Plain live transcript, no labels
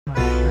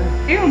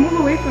Ew, move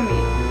away from me.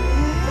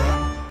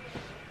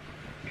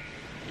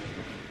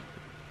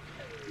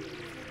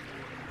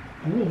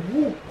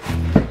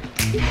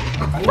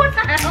 What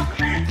the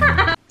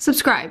hell?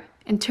 Subscribe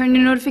and turn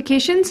your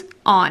notifications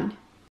on.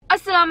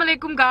 Assalamu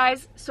alaikum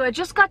guys. So I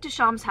just got to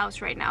Sham's house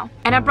right now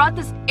and I brought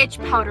this itch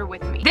powder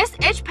with me. This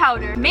itch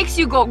powder makes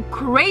you go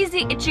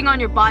crazy itching on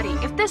your body.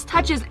 If this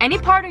touches any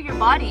part of your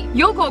body,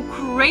 you'll go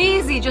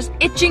crazy just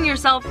itching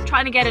yourself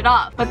trying to get it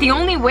off. But the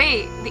only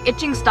way the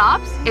itching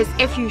stops is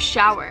if you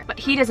shower. But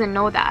he doesn't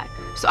know that.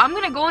 So I'm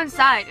gonna go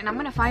inside and I'm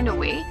gonna find a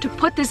way to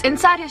put this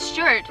inside his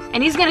shirt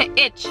and he's gonna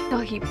itch till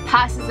he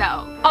passes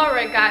out.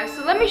 Alright guys,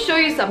 so let me show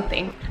you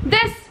something.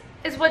 This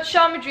is what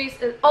Sham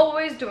Idrees is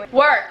always doing.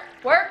 Work.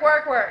 Work,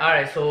 work, work.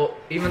 Alright, so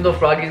even though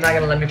Froggy's not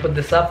gonna let me put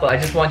this up, I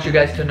just want you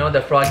guys to know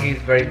that Froggy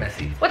is very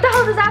messy. What the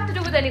hell does that have to do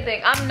with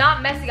anything? I'm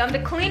not messy. I'm the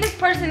cleanest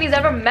person he's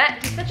ever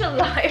met. He's such a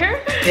liar.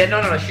 Yeah,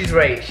 no, she's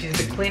right. She's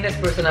the cleanest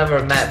person I've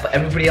ever met, but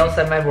everybody else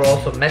I met were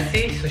also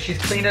messy, so she's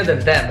cleaner than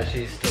them, but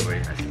she's still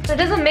very messy. That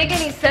doesn't make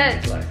any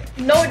sense.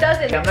 No, it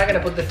doesn't. Okay, I'm not gonna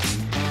put this.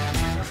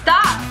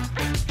 Stop!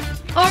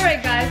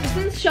 Alright guys,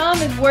 so since Sham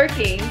is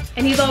working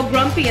and he's all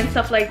grumpy and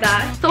stuff like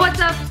that. So what's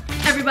up,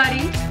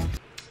 everybody?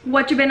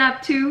 What you been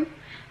up to?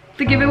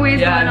 The giveaways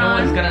going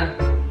on.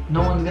 No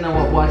one's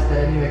gonna watch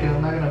that anyway because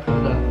I'm not gonna put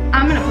it up.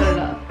 I'm gonna put it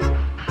up.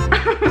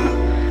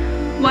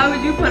 Why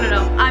would you put it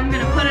up? I'm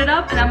gonna put it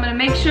up and I'm gonna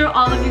make sure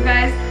all of you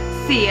guys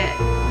see it.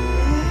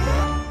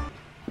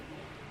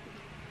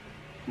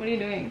 What are you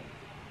doing?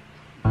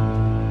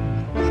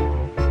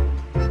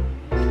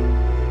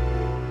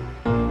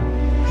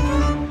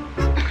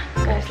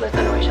 Guys, let's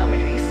annoy Sham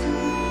Idrees.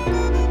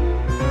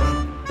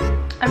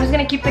 I'm just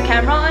gonna keep the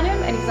camera on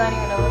him and he's not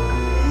even gonna look.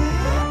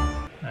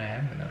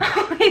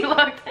 He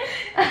looked,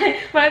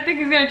 but I think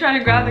he's gonna try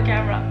to grab the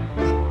camera.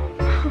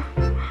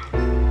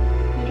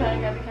 You trying to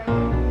grab the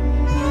camera?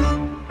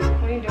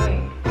 What are you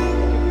doing?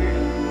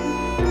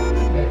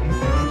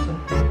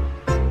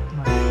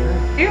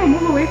 Ew,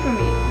 move away from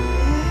me.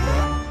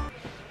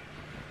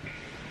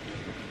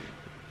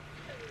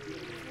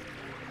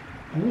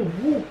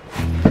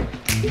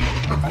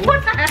 What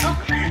the hell?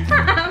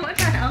 What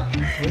the hell?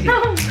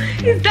 No,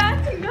 he's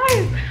dancing,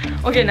 guys.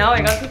 Okay, now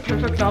I got the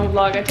perfect sound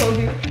vlog. I told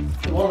you.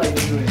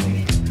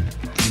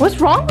 What's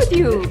wrong with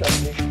you?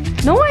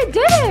 No, I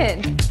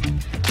didn't.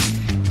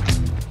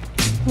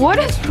 What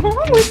is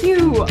wrong with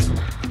you?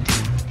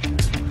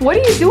 What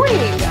are you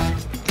doing?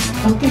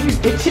 Something is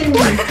itching.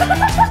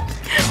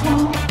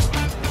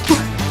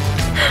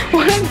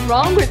 What is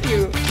wrong with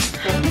you?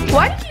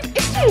 Why do you keep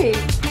itching?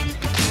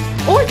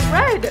 Oh, it's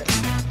red.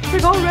 It's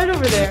like all red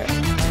over there.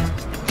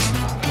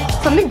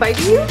 Something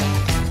biting you?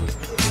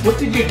 What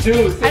did you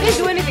do? I didn't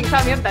do anything.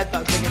 Tom, you have bed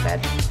bugs in your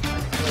bed.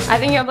 I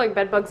think you have like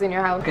bed bugs in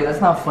your house. Okay, that's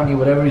not funny,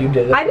 whatever you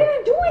did. I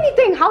didn't do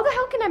anything. How the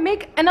hell can I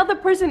make another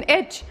person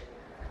itch?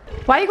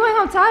 Why are you going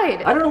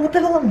outside? I don't know what the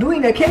hell I'm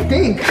doing. I can't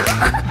think.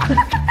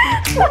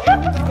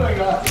 What's going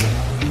on?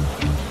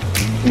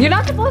 You're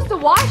not supposed to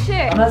wash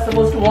it. I'm not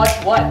supposed to wash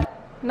what?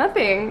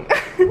 Nothing.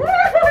 Here,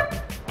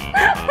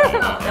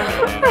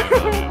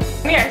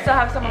 I still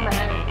have some on my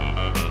head.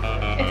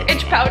 It's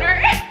itch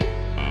powder.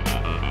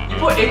 You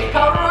put itch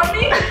powder on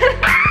me?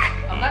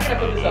 I'm not gonna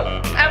put this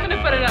up. I'm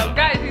gonna put it up.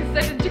 Guys, he's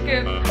such a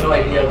chicken. No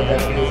idea what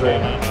that feels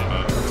right now.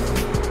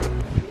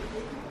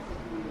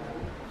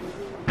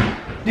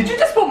 Did you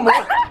just put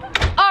more?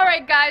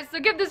 Alright guys, so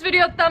give this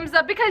video a thumbs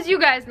up because you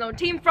guys know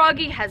Team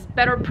Froggy has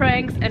better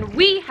pranks and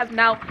we have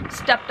now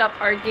stepped up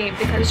our game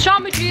because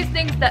Sham Idrees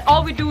thinks that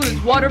all we do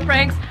is water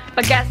pranks,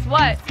 but guess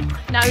what?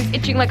 Now he's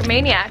itching like a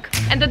maniac.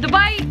 And the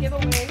Dubai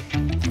giveaway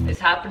is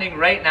happening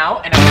right now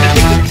and I'm gonna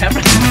take the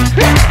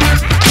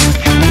camera.